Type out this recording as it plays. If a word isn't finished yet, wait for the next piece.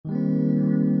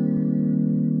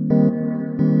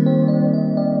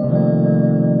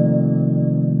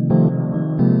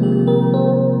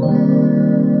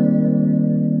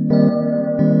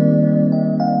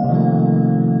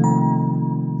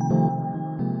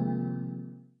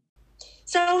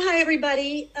So, hi,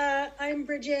 everybody. I'm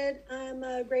Bridget. I'm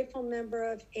a grateful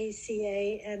member of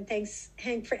ACA, and thanks,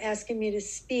 Hank, for asking me to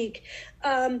speak.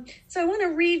 So I want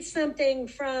to read something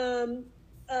from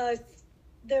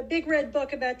the Big Red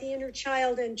Book about the inner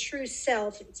child and true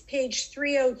self. It's page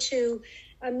 302.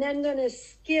 I'm then going to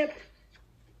skip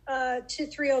to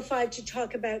 305 to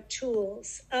talk about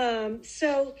tools.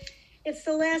 So it's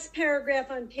the last paragraph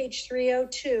on page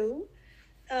 302.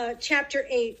 Chapter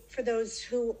 8 for those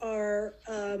who are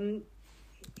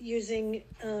looking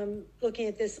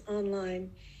at this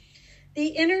online. The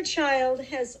inner child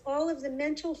has all of the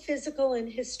mental, physical,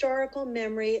 and historical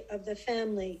memory of the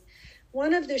family.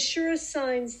 One of the surest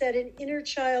signs that an inner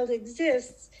child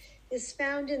exists is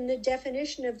found in the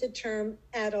definition of the term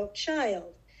adult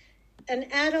child. An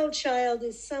adult child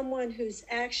is someone whose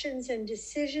actions and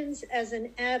decisions as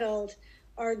an adult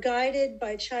are guided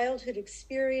by childhood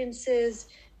experiences,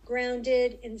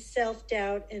 grounded in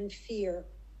self-doubt and fear.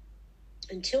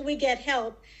 Until we get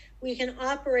help, we can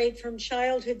operate from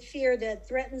childhood fear that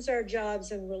threatens our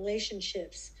jobs and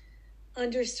relationships.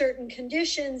 Under certain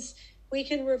conditions, we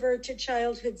can revert to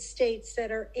childhood states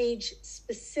that are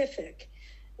age-specific.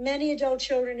 Many adult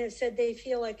children have said they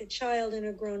feel like a child in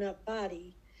a grown-up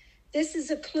body. This is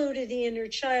a clue to the inner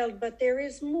child, but there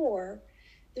is more.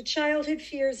 The childhood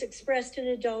fears expressed in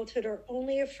adulthood are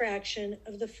only a fraction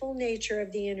of the full nature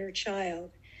of the inner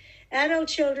child. Adult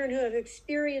children who have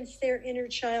experienced their inner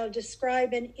child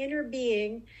describe an inner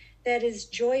being that is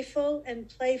joyful and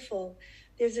playful.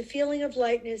 There's a feeling of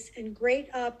lightness and great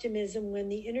optimism when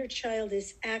the inner child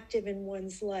is active in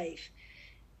one's life.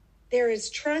 There is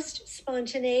trust,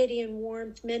 spontaneity, and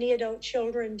warmth. Many adult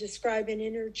children describe an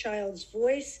inner child's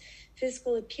voice,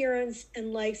 physical appearance,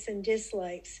 and likes and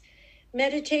dislikes.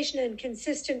 Meditation and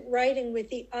consistent writing with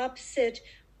the opposite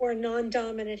or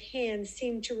non-dominant hand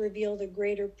seem to reveal the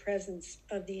greater presence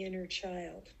of the inner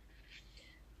child.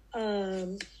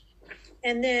 And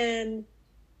then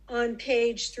on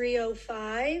page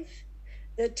 305,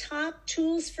 the top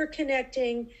tools for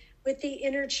connecting with the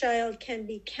inner child can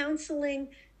be counseling,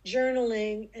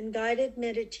 journaling, and guided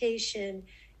meditation,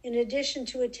 in addition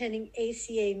to attending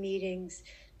ACA meetings.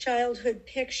 Childhood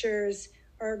pictures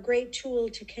are a great tool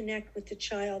to connect with the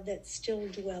child that still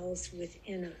dwells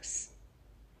within us.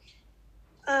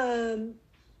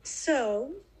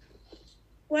 So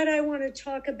what I want to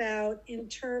talk about in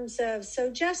terms of,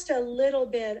 so just a little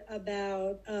bit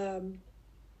about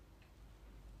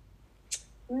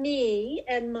me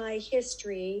and my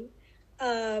history.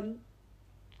 I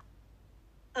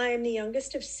am the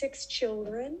youngest of 6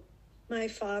 children. My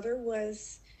father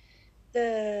was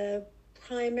the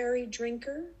primary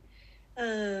drinker.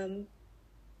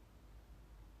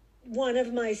 One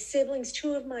of my siblings,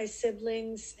 2 of my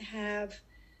siblings have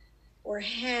or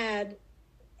had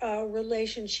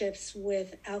relationships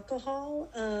with alcohol.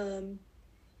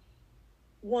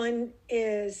 One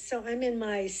is, so I'm in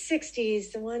my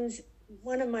 60s.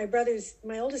 One of my brothers,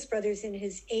 my oldest brother's in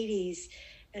his 80s,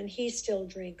 and he still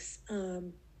drinks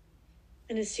in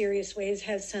a serious way. He's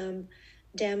had some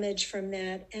damage from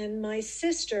that. And my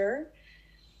sister,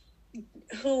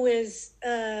 who is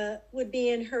would be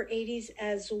in her 80s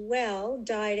as well,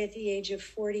 died at the age of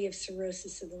 40 of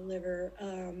cirrhosis of the liver.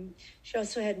 She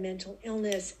also had mental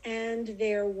illness, and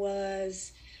there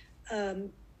was,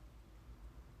 and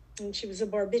she was a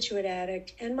barbiturate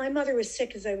addict, and my mother was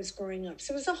sick as I was growing up.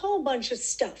 So it was a whole bunch of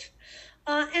stuff,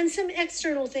 and some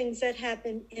external things that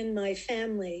happened in my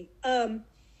family.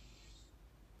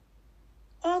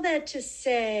 All that to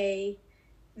say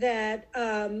that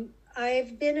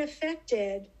I've been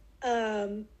affected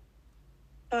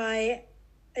by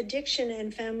addiction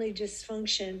and family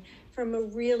dysfunction from a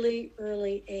really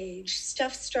early age.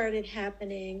 Stuff started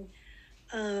happening,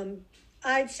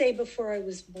 I'd say, before I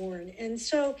was born. And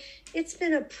so it's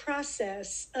been a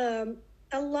process. A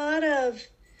lot of,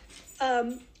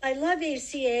 I love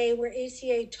ACA, where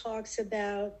ACA talks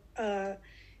about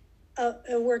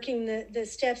working the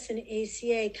steps in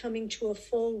ACA, coming to a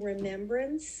full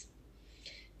remembrance.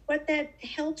 What that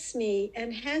helps me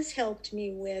and has helped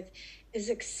me with is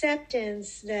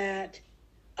acceptance that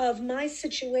of my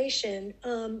situation,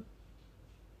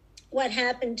 what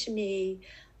happened to me,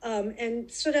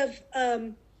 and sort of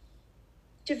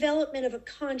development of a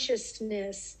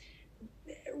consciousness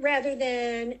rather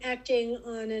than acting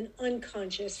on an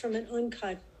unconscious, from an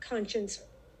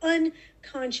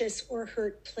unconscious or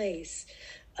hurt place.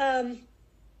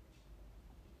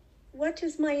 What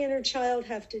does my inner child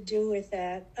have to do with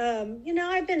that?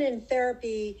 I've been in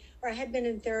therapy, or I had been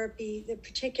in therapy, the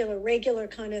particular regular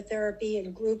kind of therapy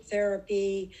and group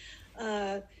therapy,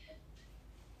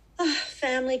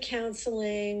 family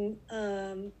counseling,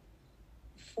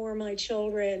 for my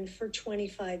children for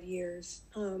 25 years.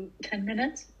 10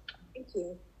 minutes. Thank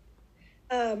you.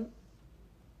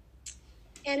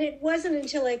 And it wasn't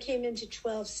until I came into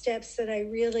 12 steps that it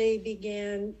really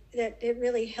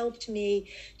helped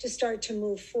me to start to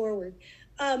move forward.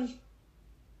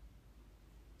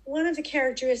 One of the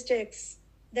characteristics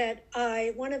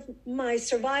one of my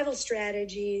survival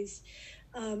strategies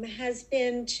has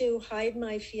been to hide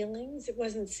my feelings. It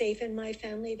wasn't safe in my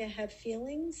family to have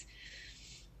feelings.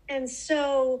 And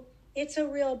so it's a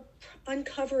real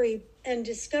uncovery and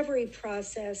discovery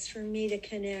process for me to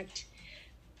connect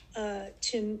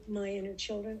to my inner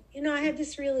children. I had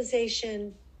this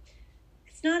realization.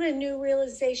 It's not a new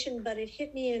realization, but it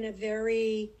hit me in a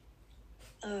very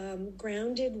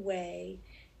grounded way,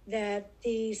 that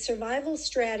the survival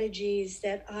strategies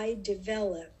that I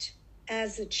developed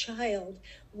as a child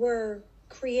were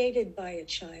created by a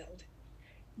child.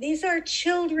 These are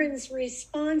children's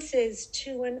responses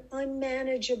to an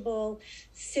unmanageable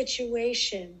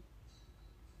situation.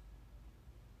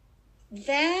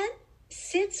 That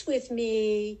sits with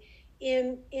me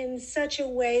in such a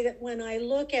way that when I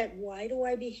look at why do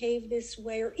I behave this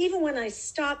way, or even when I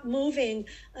stop moving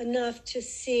enough to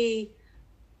see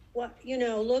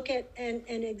look at and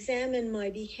examine my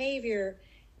behavior,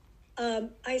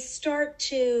 I start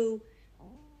to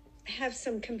have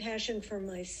some compassion for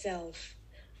myself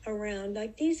around,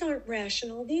 like, these aren't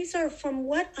rational. These are from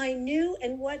what I knew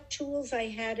and what tools I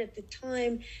had at the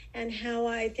time and how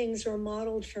things were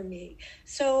modeled for me.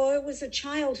 So it was a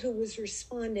child who was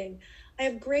responding. I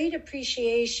have great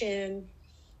appreciation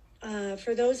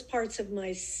for those parts of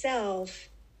myself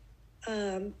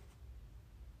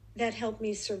that helped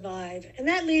me survive. And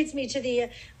that leads me to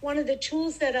one of the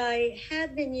tools that I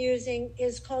have been using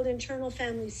is called internal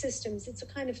family systems. It's a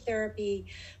kind of therapy,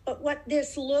 but what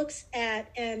this looks at,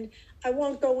 and I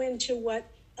won't go into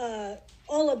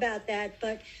all about that,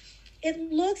 but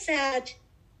it looks at,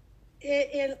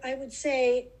 I would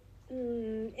say,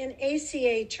 in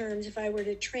ACA terms, if I were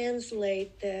to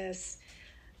translate this,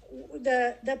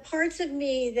 the parts of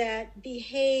me that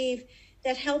behave,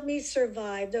 that help me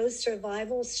survive, those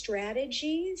survival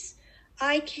strategies,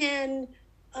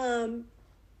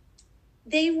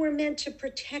 they were meant to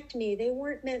protect me. They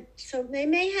weren't meant, so they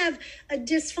may have a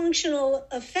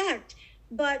dysfunctional effect,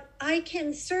 but I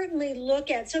can certainly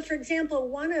look at, so for example,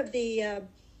 one of the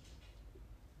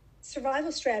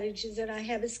survival strategies that I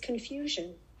have is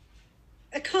confusion.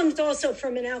 It comes also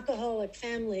from an alcoholic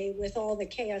family with all the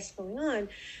chaos going on.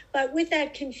 But with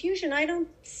that confusion, I don't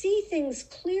see things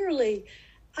clearly.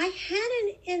 I had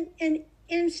an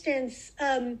instance,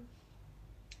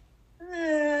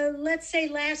 let's say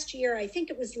last year, I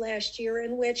think it was last year,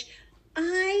 in which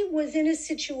I was in a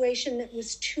situation that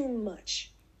was too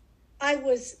much. I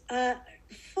was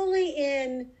fully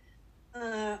in,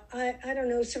 I don't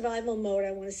know, survival mode,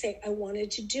 I want to say. I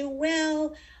wanted to do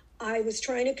well. I was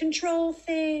trying to control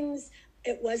things.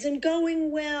 It wasn't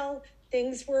going well.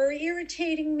 Things were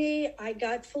irritating me. I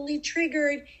got fully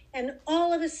triggered. And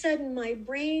all of a sudden, my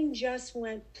brain just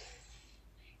went,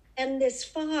 and this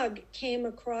fog came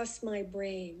across my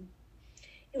brain.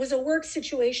 It was a work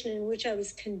situation in which I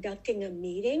was conducting a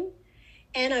meeting,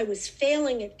 and I was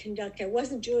failing at conducting. I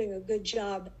wasn't doing a good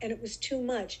job, and it was too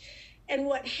much. And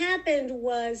what happened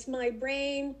was my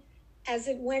brain, as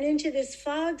it went into this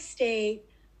fog state,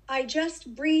 I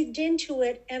just breathed into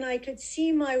it and I could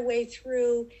see my way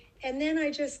through. And then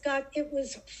it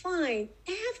was fine.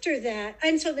 After that,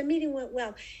 and so the meeting went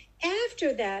well.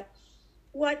 After that,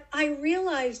 what I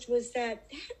realized was that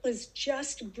was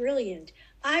just brilliant.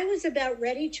 I was about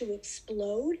ready to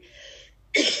explode,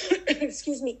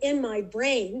 excuse me, in my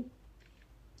brain,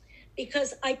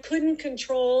 because I couldn't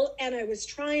control, and I was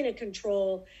trying to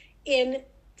control in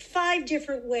 5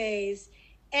 different ways.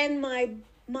 And my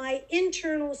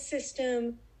internal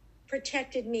system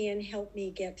protected me and helped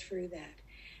me get through that.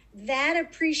 That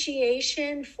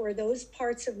appreciation for those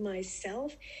parts of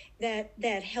myself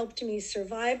that helped me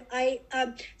survive.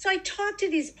 So I talked to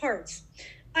these parts.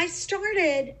 I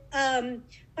started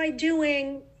by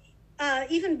doing,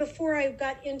 even before I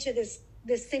got into this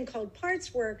thing called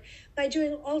parts work, by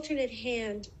doing alternate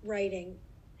hand writing.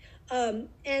 And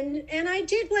I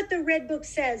did what the Red Book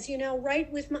says, write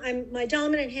with my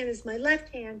dominant hand is my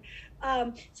left hand.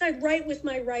 So I write with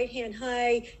my right hand.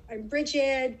 Hi, I'm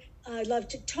Bridget. I'd love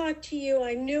to talk to you.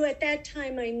 At that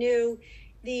time, I knew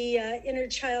the inner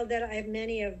child, that I have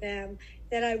many of them,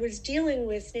 that I was dealing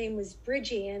with. Name was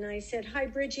Bridgie. And I said, hi,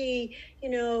 Bridgie,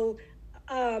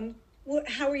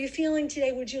 how are you feeling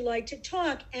today? Would you like to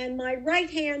talk? And my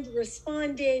right hand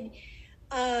responded,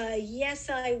 yes,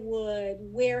 I would.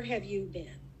 Where have you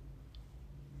been?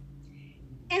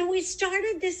 And we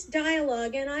started this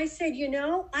dialogue, and I said,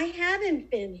 I haven't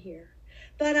been here,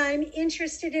 but I'm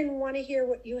interested and want to hear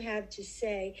what you have to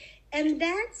say. And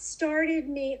that started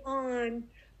me on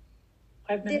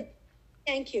 5 minutes.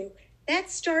 Thank you. That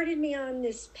started me on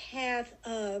this path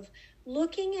of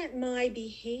looking at my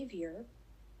behavior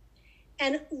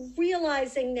and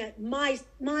realizing that my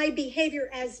behavior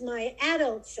as my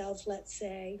adult self, let's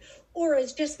say, or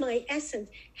as just my essence,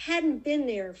 hadn't been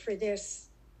there for this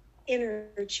inner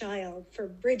child, for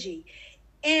Bridgie.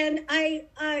 And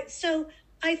so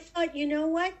I thought, you know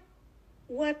what?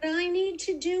 What I need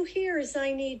to do here is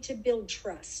I need to build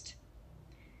trust.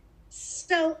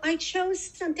 So I chose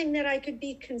something that I could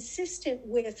be consistent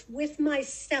with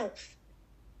myself.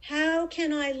 How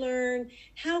can I learn?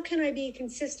 How can I be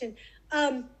consistent?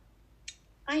 I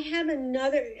have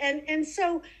another, and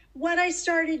so what I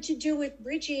started to do with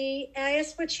Bridgie, I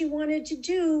asked what she wanted to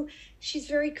do. She's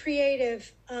very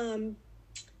creative.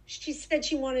 She said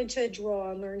she wanted to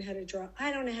draw and learn how to draw.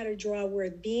 I don't know how to draw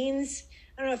word beans.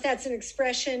 I don't know if that's an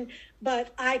expression,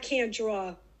 but I can't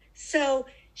draw. So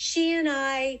she and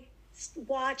I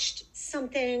watched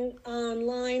something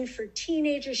online for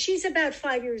teenagers. She's about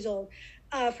 5 years old.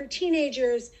 For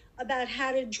teenagers, about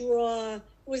how to draw. It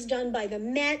was done by the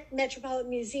Metropolitan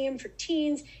Museum for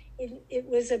teens. It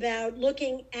was about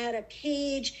looking at a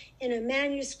page in a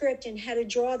manuscript and how to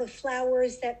draw the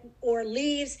flowers or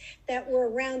leaves that were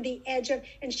around the edge of.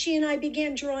 And she and I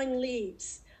began drawing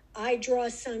leaves. I draw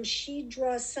some, she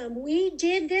draws some. We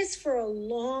did this for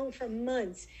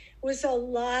months. It was a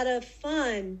lot of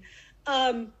fun.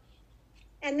 And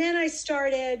then I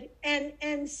started,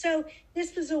 and so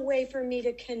this was a way for me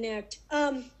to connect.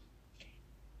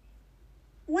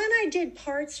 When I did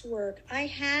parts work, I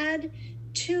had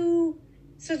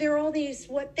so there are all these,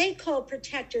 what they call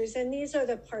protectors, and these are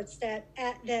the parts that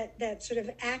sort of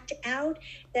act out,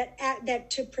 that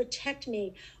to protect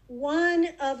me. One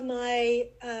of my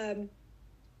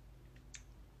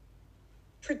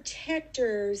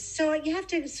protectors, so you have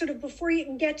to sort of, before you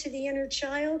can get to the inner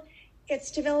child,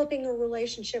 it's developing a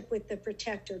relationship with the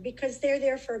protector, because they're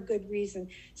there for a good reason.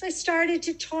 So I started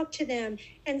to talk to them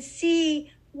and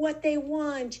see what they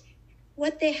want,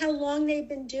 how long they've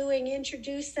been doing,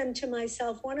 introduce them to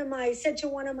myself. I said to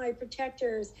one of my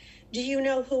protectors, "Do you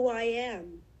know who I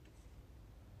am?"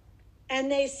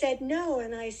 And they said no.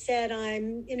 And I said,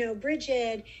 "I'm,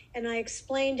 Bridget." And I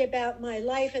explained about my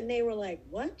life, and they were like,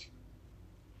 "What?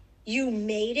 You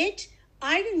made it?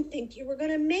 I didn't think you were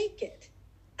going to make it."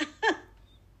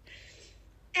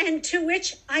 And to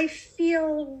which I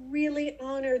feel really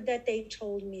honored that they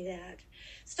told me that.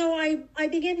 So I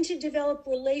began to develop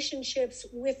relationships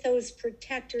with those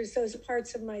protectors, those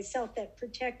parts of myself that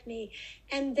protect me,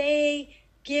 and they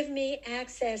give me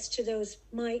access to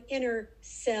my inner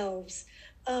selves.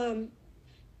 There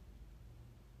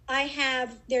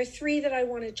are 3 that I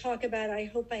want to talk about. I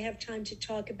hope I have time to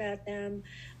talk about them.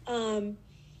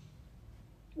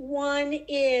 One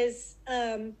is,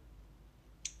 I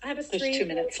have a 3. There's 2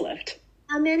 minutes left.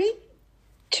 How many?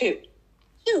 2.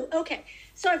 2, okay.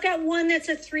 So I've got one that's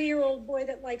a 3-year-old boy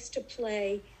that likes to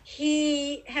play.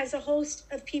 He has a host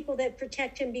of people that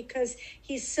protect him because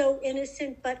he's so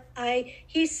innocent, but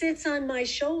he sits on my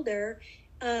shoulder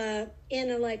in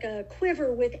a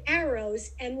quiver with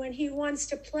arrows, and when he wants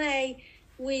to play,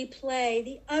 we play.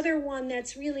 The other one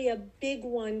that's really a big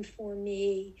one for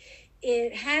me,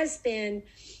 it has been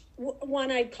one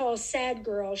I'd call Sad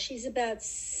Girl. She's about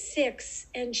 6,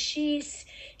 and she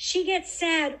gets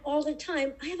sad all the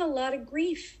time. I have a lot of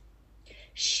grief.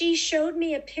 She showed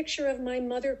me a picture of my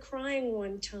mother crying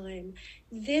one time.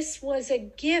 This was a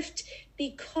gift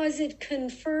because it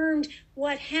confirmed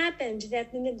what happened,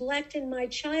 that the neglect in my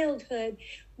childhood,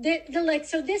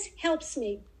 so this helps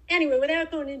me. Anyway, without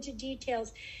going into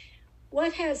details,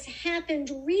 what has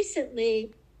happened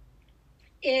recently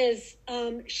is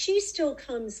she still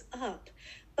comes up,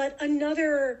 but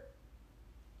another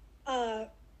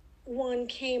one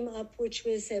came up, which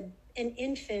was an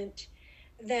infant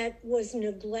that was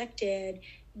neglected,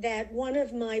 that one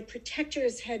of my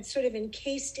protectors had sort of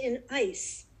encased in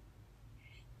ice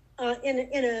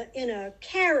in a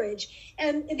carriage.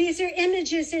 And these are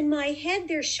images in my head.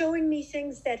 They're showing me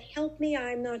things that help me.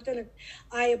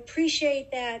 I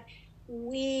appreciate that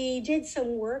we did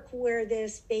some work where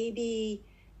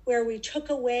where we took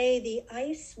away the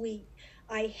ice.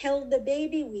 I held the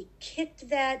baby, we kicked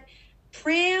that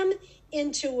pram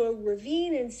into a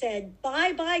ravine and said,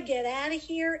 bye, get out of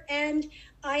here. And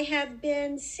I have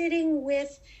been sitting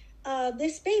with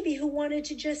this baby who wanted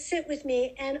to just sit with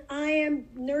me, and I am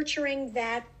nurturing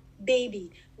that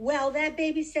baby Well, that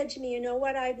baby said to me, you know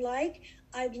what I'd like?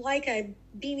 I'd like a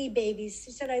Beanie Babies.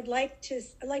 She said, I'd like to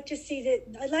see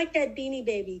that. I'd like that Beanie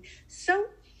Baby. So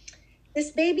this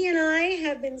baby and I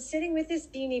have been sitting with this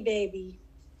Beanie Baby.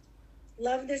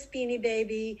 Love this Beanie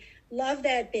Baby. Love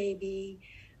that baby.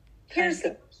 Here's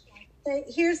the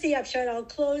upshot. I'll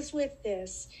close with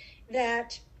this,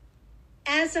 that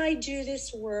as I do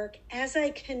this work, as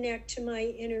I connect to my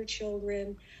inner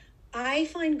children, I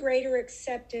find greater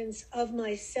acceptance of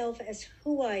myself as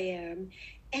who I am,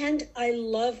 and I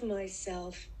love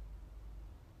myself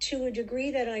to a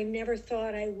degree that I never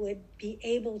thought I would be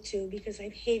able to, because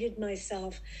I've hated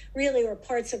myself, really, or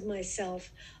parts of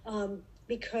myself,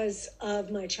 because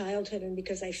of my childhood and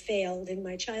because I failed in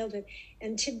my childhood.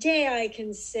 And today I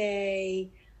can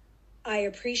say I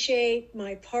appreciate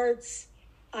my parts,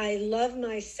 I love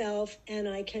myself, and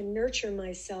I can nurture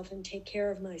myself and take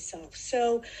care of myself.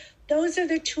 So those are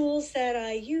the tools that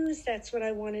I use. That's what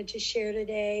I wanted to share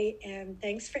today. And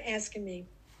thanks for asking me.